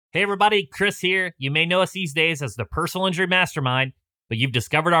Hey everybody, Chris here. You may know us these days as the Personal Injury Mastermind, but you've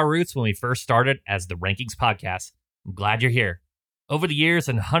discovered our roots when we first started as the Rankings Podcast. I'm glad you're here. Over the years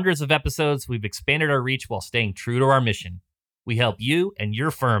and hundreds of episodes, we've expanded our reach while staying true to our mission. We help you and your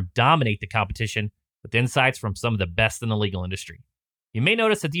firm dominate the competition with insights from some of the best in the legal industry. You may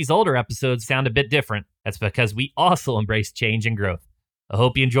notice that these older episodes sound a bit different. That's because we also embrace change and growth. I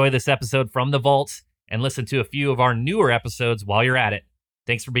hope you enjoy this episode from the vaults and listen to a few of our newer episodes while you're at it.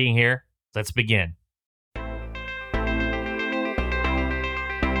 Thanks for being here. Let's begin.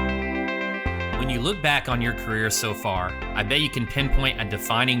 When you look back on your career so far, I bet you can pinpoint a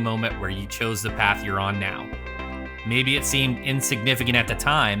defining moment where you chose the path you're on now. Maybe it seemed insignificant at the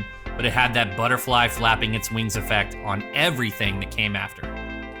time, but it had that butterfly flapping its wings effect on everything that came after.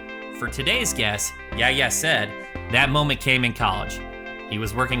 For today's guest, Yehia Said, that moment came in college. He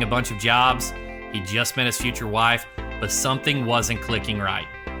was working a bunch of jobs, he just met his future wife, but something wasn't clicking right.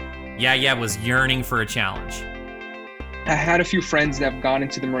 Yehia was yearning for a challenge. I had a few friends that have gone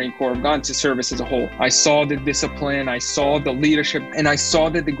into the Marine Corps, gone into service as a whole. I saw the discipline, I saw the leadership, and I saw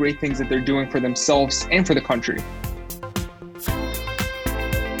the great things that they're doing for themselves and for the country.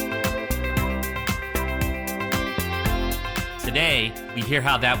 Today, we hear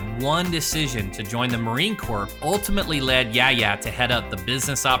how that one decision to join the Marine Corps ultimately led Yehia to head up the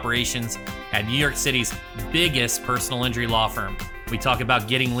business operations at New York City's biggest personal injury law firm. We talk about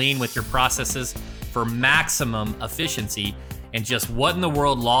getting lean with your processes for maximum efficiency and just what in the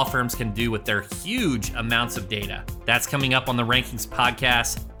world law firms can do with their huge amounts of data. That's coming up on the Rankings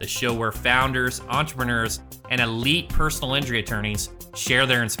Podcast, the show where founders, entrepreneurs, and elite personal injury attorneys share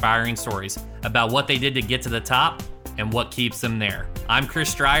their inspiring stories about what they did to get to the top and what keeps them there. I'm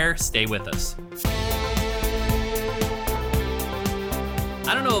Chris Dreyer. Stay with us.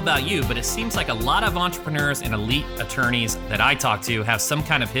 I don't know about you, but it seems like a lot of entrepreneurs and elite attorneys that I talk to have some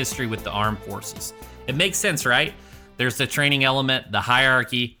kind of history with the armed forces. It makes sense, right? There's the training element, the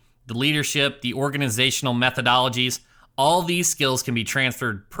hierarchy, the leadership, the organizational methodologies. All these skills can be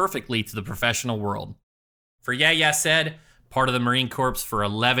transferred perfectly to the professional world. For Yehia Said, part of the Marine Corps for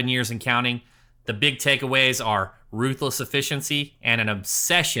 11 years and counting, the big takeaways are ruthless efficiency and an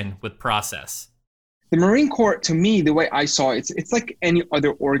obsession with process. The Marine Corps, to me, the way I saw it, it's like any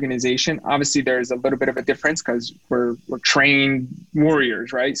other organization. Obviously, there's a little bit of a difference because we're trained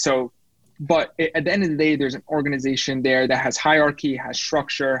warriors, right? But at the end of the day, there's an organization there that has hierarchy, has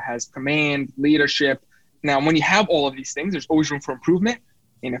structure, has command, leadership. Now, when you have all of these things, there's always room for improvement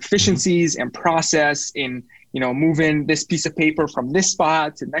in efficiencies and process, in moving this piece of paper from this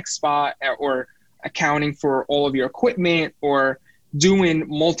spot to the next spot, or accounting for all of your equipment, or doing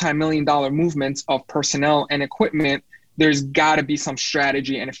multi-million-dollar movements of personnel and equipment. There's got to be some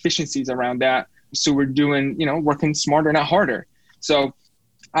strategy and efficiencies around that. So we're doing, working smarter, not harder. So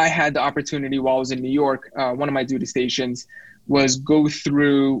I had the opportunity while I was in New York, one of my duty stations was go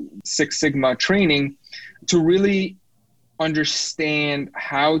through Six Sigma training to really understand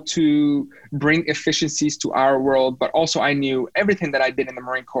how to bring efficiencies to our world. But also I knew everything that I did in the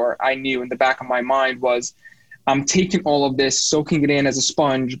Marine Corps, I knew in the back of my mind was, I'm taking all of this, soaking it in as a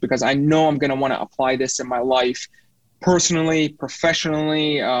sponge, because I know I'm going to want to apply this in my life, personally,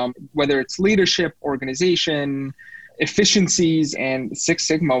 professionally, whether it's leadership, organization, efficiencies, and Six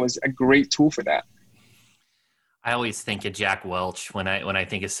Sigma was a great tool for that. I always think of Jack Welch when I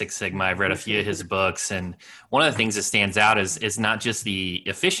think of Six Sigma. I've read a few of his books, and one of the things that stands out is not just the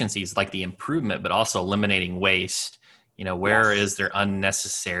efficiencies, like the improvement, but also eliminating waste. Where is there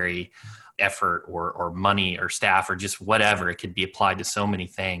unnecessary effort or money or staff or just whatever? It could be applied to so many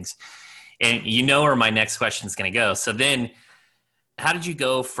things. And where my next question is going to go. So then how did you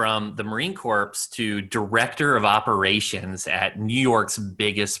go from the Marine Corps to director of operations at New York's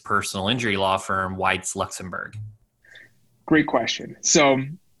biggest personal injury law firm, Weitz Luxenberg? Great question. So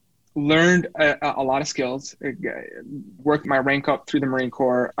learned a lot of skills, worked my rank up through the Marine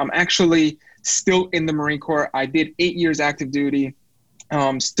Corps. I'm actually still in the Marine Corps. I did 8 years active duty.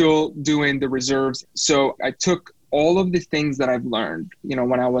 Still doing the reserves. So I took all of the things that I've learned,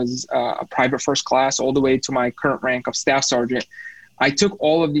 when I was a private first class all the way to my current rank of staff sergeant. I took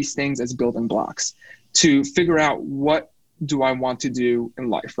all of these things as building blocks to figure out what do I want to do in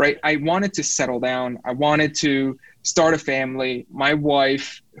life, right? I wanted to settle down. I wanted to start a family. My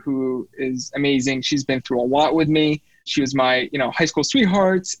wife, who is amazing, she's been through a lot with me. She was my, high school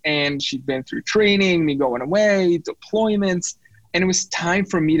sweetheart, and she'd been through training, me going away, deployments. And it was time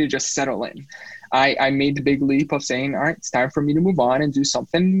for me to just settle in. I made the big leap of saying, all right, it's time for me to move on and do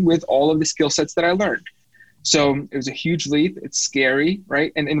something with all of the skill sets that I learned. So it was a huge leap. It's scary,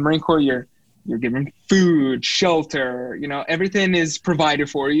 right? And in the Marine Corps, you're you're given food, shelter, everything is provided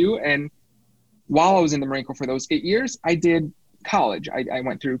for you. And while I was in the Marine Corps for those 8 years, I did college. I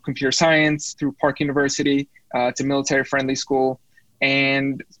went through computer science, through Park University, to military-friendly school,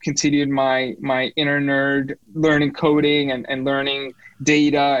 and continued my inner nerd learning coding and learning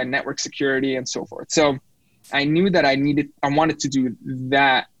data and network security and so forth. So I knew that I wanted to do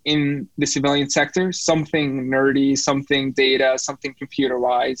that in the civilian sector, something nerdy, something data, something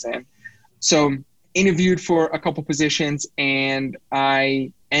computer-wise. And so interviewed for a couple positions, and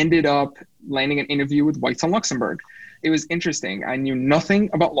I ended up landing an interview with Weitz Luxenberg. It was interesting. I knew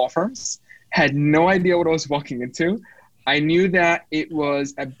nothing about law firms, had no idea what I was walking into. I knew that it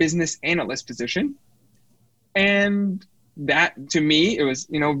was a business analyst position. And that, to me, it was,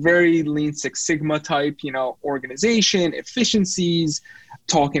 very Lean Six Sigma type, organization, efficiencies,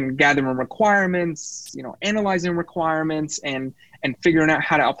 gathering requirements, analyzing requirements, and figuring out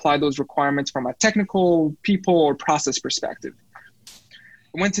how to apply those requirements from a technical, people, or process perspective.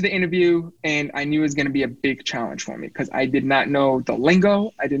 I went to the interview, and I knew it was going to be a big challenge for me because I did not know the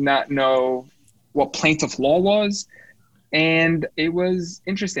lingo. I did not know what plaintiff law was. And it was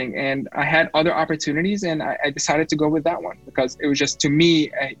interesting. And I had other opportunities, and I decided to go with that one because it was just, to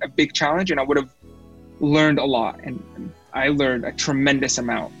me, a big challenge, and I would have learned a lot. And I learned a tremendous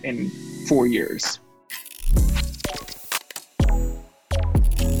amount in 4 years.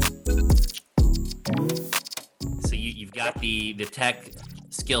 So you've got the tech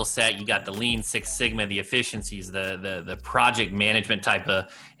skill set, you got the Lean Six Sigma, the efficiencies, the project management type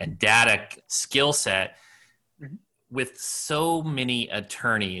of and data skill set. Mm-hmm. With so many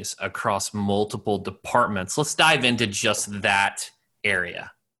attorneys across multiple departments, let's dive into just that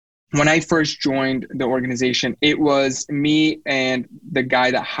area. When I first joined the organization, it was me and the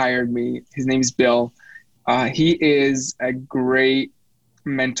guy that hired me. His name is Bill. He is a great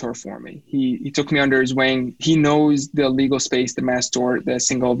mentor for me. He took me under his wing. He knows the legal space, the mass tort, the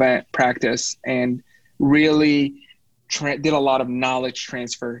single event practice, and really did a lot of knowledge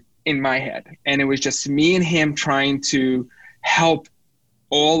transfer in my head. And it was just me and him trying to help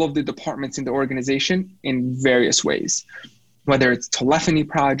all of the departments in the organization in various ways, whether it's telephony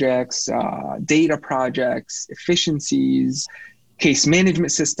projects, data projects, efficiencies, case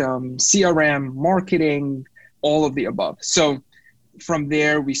management system, CRM, marketing, all of the above. So from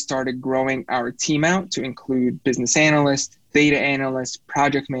there, we started growing our team out to include business analysts, data analysts,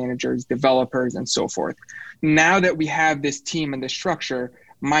 project managers, developers, and so forth. Now that we have this team and this structure,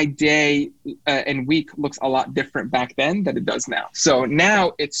 my day and week looks a lot different back then than it does now. So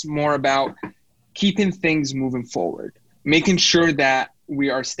now it's more about keeping things moving forward, making sure that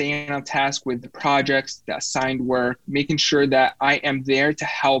we are staying on task with the projects, the assigned work, making sure that I am there to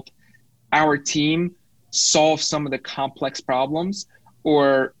help our team solve some of the complex problems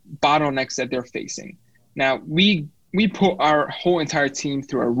or bottlenecks that they're facing. Now, we put our whole entire team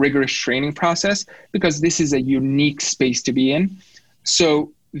through a rigorous training process because this is a unique space to be in.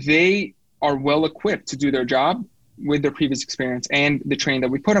 So they are well equipped to do their job with their previous experience and the training that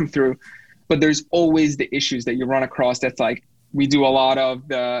we put them through. But there's always the issues that you run across. That's like, we do a lot of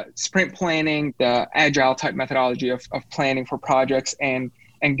the sprint planning, the agile type methodology of planning for projects and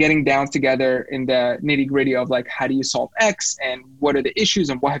getting down together in the nitty gritty of like, how do you solve X and what are the issues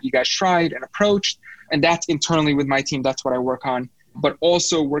and what have you guys tried and approached? And that's internally with my team. That's what I work on, but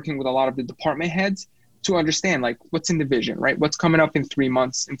also working with a lot of the department heads to understand like what's in the vision, right? What's coming up in 3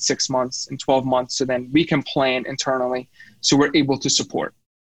 months, in 6 months, in 12 months. So then we can plan internally so we're able to support.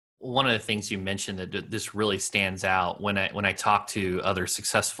 One of the things you mentioned that this really stands out when I talk to other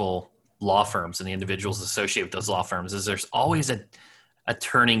successful law firms and the individuals associated with those law firms is there's always a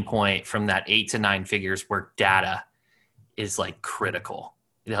turning point from that 8 to 9 figures where data is like critical.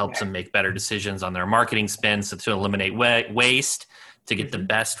 It helps them make better decisions on their marketing spend, so to eliminate waste, to get the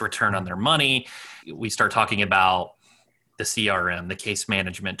best return on their money. We start talking about the CRM, the case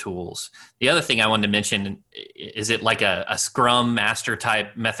management tools. The other thing I wanted to mention, is it like a Scrum Master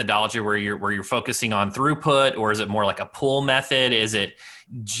type methodology where you're focusing on throughput, or is it more like a pull method? Is it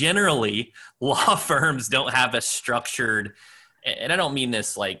generally law firms don't have a structured, and I don't mean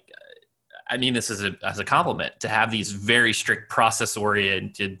this like, I mean this as a compliment, to have these very strict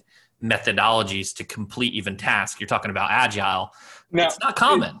process-oriented methodologies to complete even tasks. You're talking about agile. No, it's not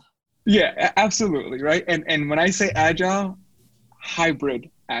common. Yeah, absolutely. Right. And when I say agile, hybrid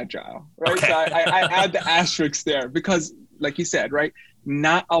agile, right? Okay. So I add the asterisk there because like you said, right,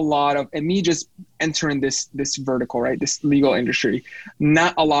 not a lot of, and me just entering this vertical, right, this legal industry,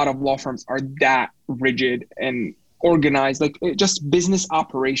 not a lot of law firms are that rigid and organized, like just business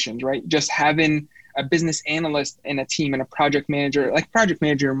operations, right? Just having a business analyst in a team and a project manager, like project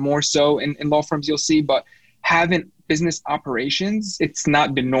manager more so in law firms you'll see, but having business operations, it's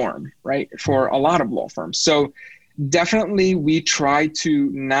not the norm, right? For a lot of law firms. So definitely we try to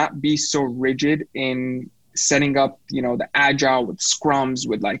not be so rigid in setting up, the agile with scrums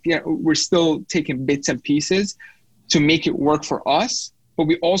with we're still taking bits and pieces to make it work for us. But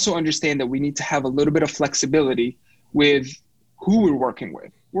we also understand that we need to have a little bit of flexibility with who we're working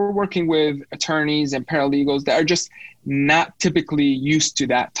with. We're working with attorneys and paralegals that are just not typically used to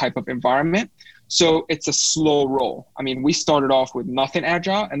that type of environment. So it's a slow roll. I mean, we started off with nothing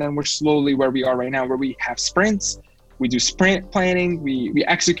agile, and then we're slowly where we are right now, where we have sprints, we do sprint planning, we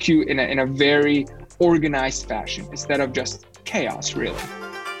execute in a very organized fashion instead of just chaos, really.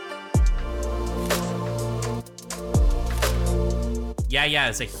 Yehia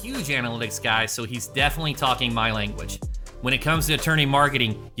is a huge analytics guy, so he's definitely talking my language. When it comes to attorney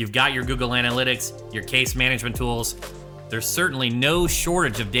marketing, you've got your Google Analytics, your case management tools. There's certainly no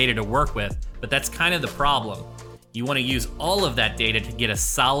shortage of data to work with, but that's kind of the problem. You want to use all of that data to get a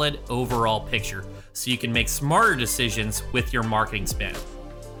solid overall picture so you can make smarter decisions with your marketing spend.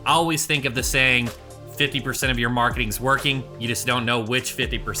 I always think of the saying, 50% of your marketing's working, you just don't know which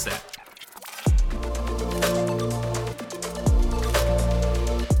 50%.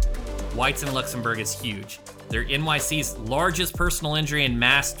 Weitz Luxenberg is huge. They're NYC's largest personal injury and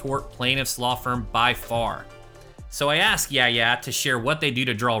mass tort plaintiffs law firm by far. So I asked Yehia to share what they do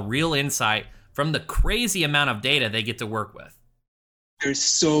to draw real insight from the crazy amount of data they get to work with. There's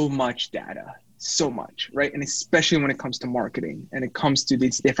so much data, so much, right? And especially when it comes to marketing and it comes to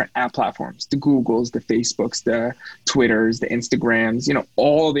these different app platforms, the Googles, the Facebooks, the Twitters, the Instagrams,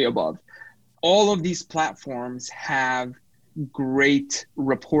 all of the above. All of these platforms have great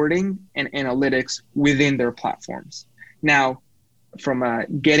reporting and analytics within their platforms. Now, from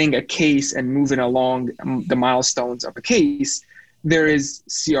getting a case and moving along the milestones of a case, there is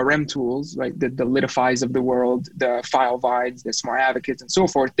CRM tools, like the Litifys of the world, the FileVides, the Smart Advocates, and so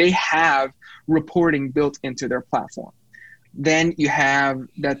forth. They have reporting built into their platform. Then you have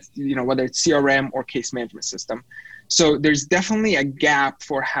that, whether it's CRM or case management system. So there's definitely a gap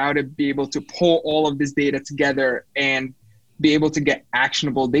for how to be able to pull all of this data together and be able to get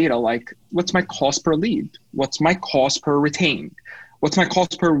actionable data, like what's my cost per lead? What's my cost per retained? What's my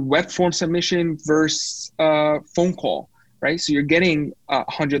cost per web form submission versus phone call, right? So you're getting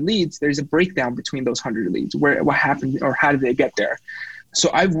 100 leads. There's a breakdown between those 100 leads. What happened or how did they get there? So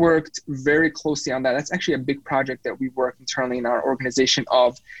I've worked very closely on that. That's actually a big project that we work internally in our organization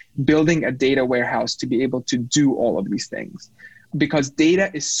of building a data warehouse to be able to do all of these things. Because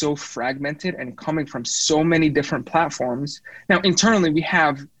data is so fragmented and coming from so many different platforms. Now, internally, we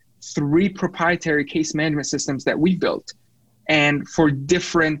have 3 proprietary case management systems that we built and for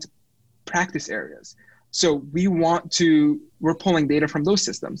different practice areas. So we're pulling data from those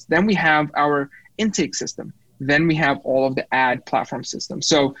systems. Then we have our intake system. Then we have all of the ad platform systems.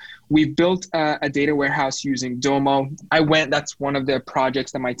 So we built a data warehouse using Domo. That's one of the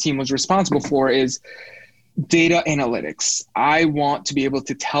projects that my team was responsible for is data analytics. I want to be able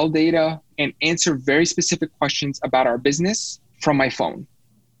to tell data and answer very specific questions about our business from my phone.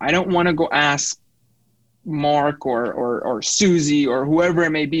 I don't want to go ask Mark or Susie or whoever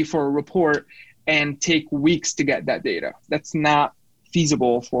it may be for a report and take weeks to get that data. That's not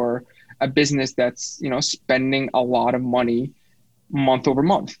feasible for a business that's, spending a lot of money month over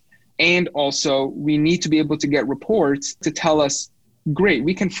month. And also we need to be able to get reports to tell us, great,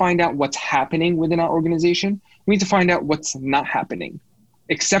 we can find out what's happening within our organization. We need to find out what's not happening.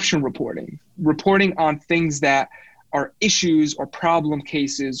 Exception reporting on things that are issues or problem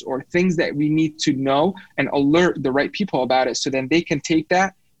cases or things that we need to know and alert the right people about it so then they can take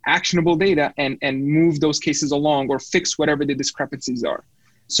that actionable data and move those cases along or fix whatever the discrepancies are.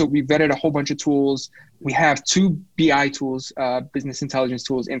 So we vetted a whole bunch of tools. We have 2 BI tools, business intelligence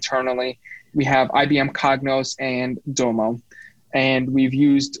tools internally. We have IBM Cognos and Domo. And we've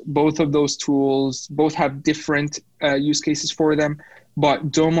used both of those tools. Both have different use cases for them.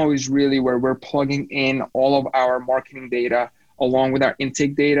 But Domo is really where we're plugging in all of our marketing data along with our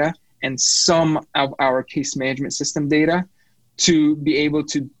intake data and some of our case management system data to be able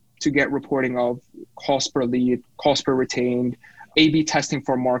to get reporting of cost per lead, cost per retained, A/B testing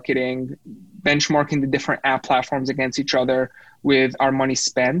for marketing, benchmarking the different app platforms against each other with our money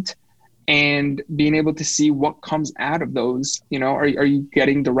spent, and being able to see what comes out of those. Are you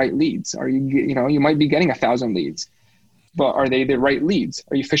getting the right leads? You might be getting 1,000 leads, but are they the right leads?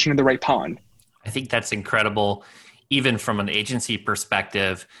 Are you fishing in the right pond? I think that's incredible. even from an agency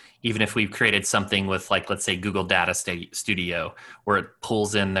perspective, even if we've created something with, like, let's say Google Data Studio, where it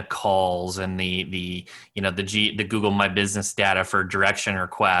pulls in the calls and the Google My Business data for direction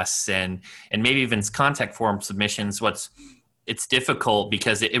requests and maybe even contact form submissions, it's difficult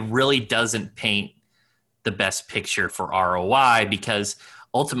because it really doesn't paint the best picture for ROI, because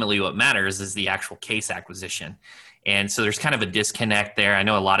ultimately what matters is the actual case acquisition. And so there's kind of a disconnect there. I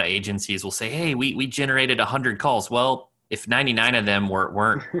know a lot of agencies will say, hey, we generated 100 calls. Well, if 99 of them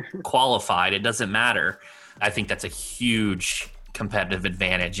weren't qualified, it doesn't matter. I think that's a huge competitive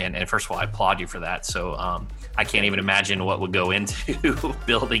advantage. And first of all, I applaud you for that. So I can't even imagine what would go into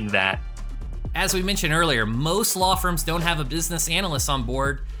building that. As we mentioned earlier, most law firms don't have a business analyst on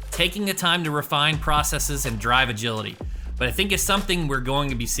board taking the time to refine processes and drive agility. But I think it's something we're going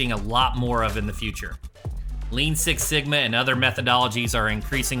to be seeing a lot more of in the future. Lean Six Sigma and other methodologies are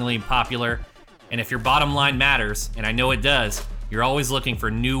increasingly popular. And if your bottom line matters, and I know it does, you're always looking for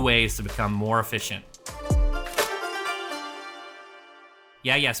new ways to become more efficient.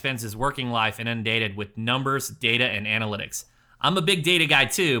 Yehia spends his working life inundated with numbers, data, and analytics. I'm a big data guy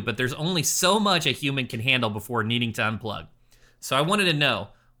too, but there's only so much a human can handle before needing to unplug. So I wanted to know,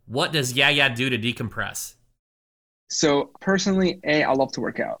 what does Yehia do to decompress? So personally, I love to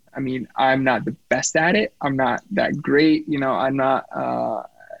work out. I mean, I'm not the best at it. I'm not that great. I'm not a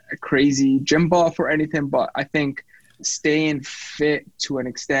crazy gym buff or anything, but I think staying fit to an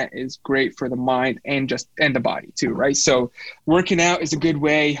extent is great for the mind and the body too, right? So working out is a good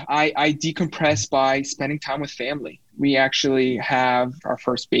way. I decompress by spending time with family. We actually have our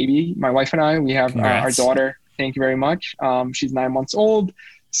first baby, my wife and I. We have our daughter. Thank you very much. She's 9 months old.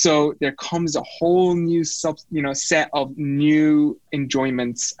 So there comes a whole new set of new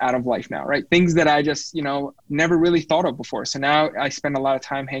enjoyments out of life now, right? Things that I just, never really thought of before. So now I spend a lot of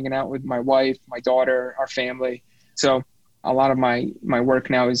time hanging out with my wife, my daughter, our family. So a lot of my work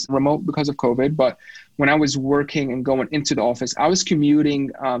now is remote because of COVID. But when I was working and going into the office, I was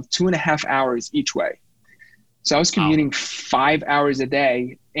commuting 2.5 hours each way. So I was commuting 5 hours a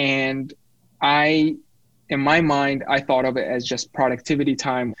day. And in my mind, I thought of it as just productivity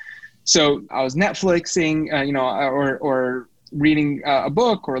time. So I was Netflixing, or reading a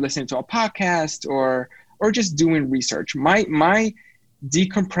book or listening to a podcast or just doing research. My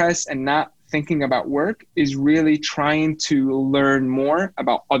decompress and not thinking about work is really trying to learn more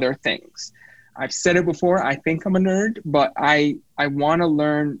about other things. I've said it before, I think I'm a nerd, but I want to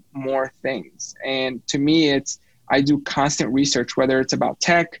learn more things. And to me, I do constant research, whether it's about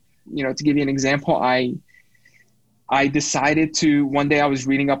tech. To give you an example, I decided to, one day I was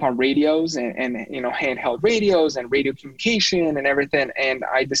reading up on radios and handheld radios and radio communication and everything. And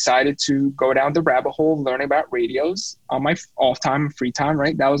I decided to go down the rabbit hole, learning about radios on my off time, free time,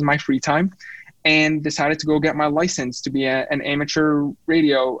 right? That was my free time. And decided to go get my license to be an amateur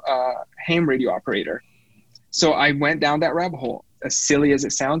radio, ham radio operator. So I went down that rabbit hole. As silly as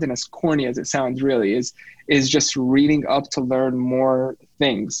it sounds and as corny as it sounds, really is just reading up to learn more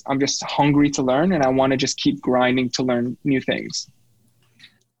things. I'm just hungry to learn, and I want to just keep grinding to learn new things.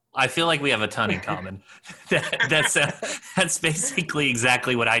 I feel like we have a ton in common. That's basically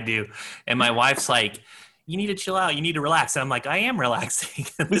exactly what I do. And my wife's like, you need to chill out. You need to relax. And I'm like, I am relaxing.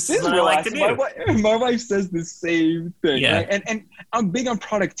 This is what relaxing. I like to do. My wife says the same thing. Yeah. Right? And I'm big on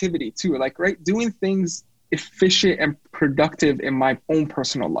productivity too. Like, right, doing things efficient and productive in my own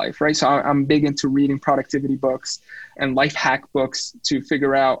personal life, right? So I'm big into reading productivity books and life hack books to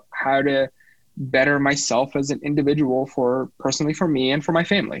figure out how to better myself as an individual personally for me and for my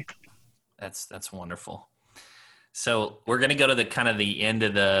family. That's wonderful. So we're going to go to the end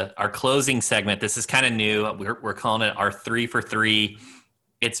of our closing segment. This is kind of new. We're calling it our 3 for 3.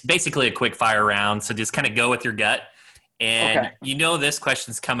 It's basically a quick fire round. So just kind of go with your gut. And okay. This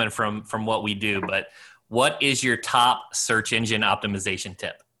question's coming from what we do, but what is your top search engine optimization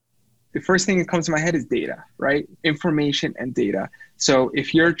tip? The first thing that comes to my head is data, right? Information and data. So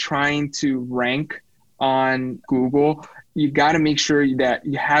if you're trying to rank on Google, you got to make sure that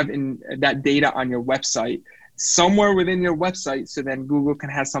you have that data on your website, somewhere within your website, so then Google can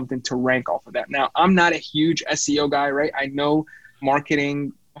have something to rank off of that. Now, I'm not a huge SEO guy, right? I know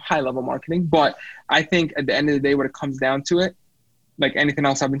marketing, high-level marketing, but I think at the end of the day, when it comes down to it, like anything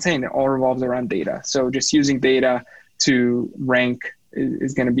else I've been saying, it all revolves around data. So just using data to rank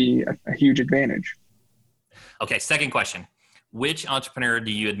is going to be a huge advantage. Okay, second question. Which entrepreneur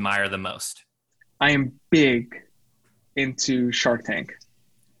do you admire the most? I am big into Shark Tank.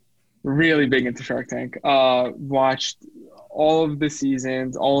 Really big into Shark Tank. Watched all of the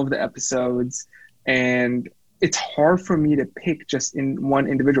seasons, all of the episodes, and it's hard for me to pick just in one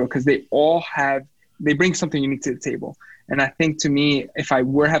individual because they all have they bring something unique to the table. And I think to me, if I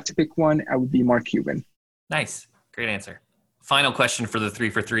were have to pick one, I would be Mark Cuban. Nice. Great answer. Final question for the 3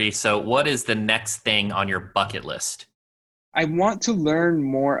 for 3. So what is the next thing on your bucket list? I want to learn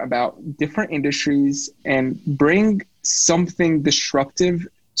more about different industries and bring something disruptive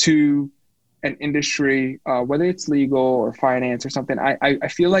to an industry, whether it's legal or finance or something. I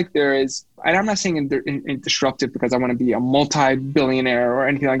feel like there is, and I'm not saying in disruptive because I want to be a multi-billionaire or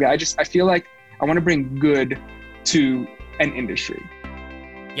anything like that. I feel like I want to bring good to an industry.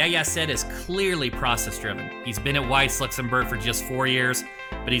 Yehia Said is clearly process-driven. He's been at Weitz Luxenberg for just 4 years,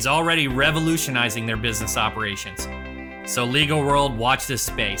 but he's already revolutionizing their business operations. So legal world, watch this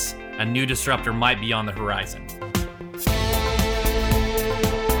space. A new disruptor might be on the horizon.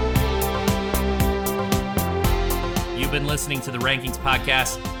 You've been listening to the Rankings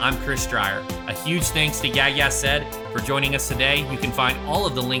Podcast. I'm Chris Dreyer. A huge thanks to Yehia Said for joining us today. You can find all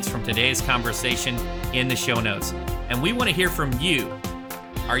of the links from today's conversation in the show notes. And we want to hear from you.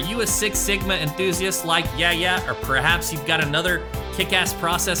 Are you a Six Sigma enthusiast like Yehia, or perhaps you've got another kick-ass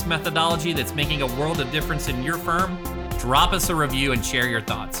process methodology that's making a world of difference in your firm? Drop us a review and share your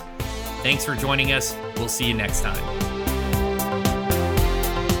thoughts. Thanks for joining us. We'll see you next time.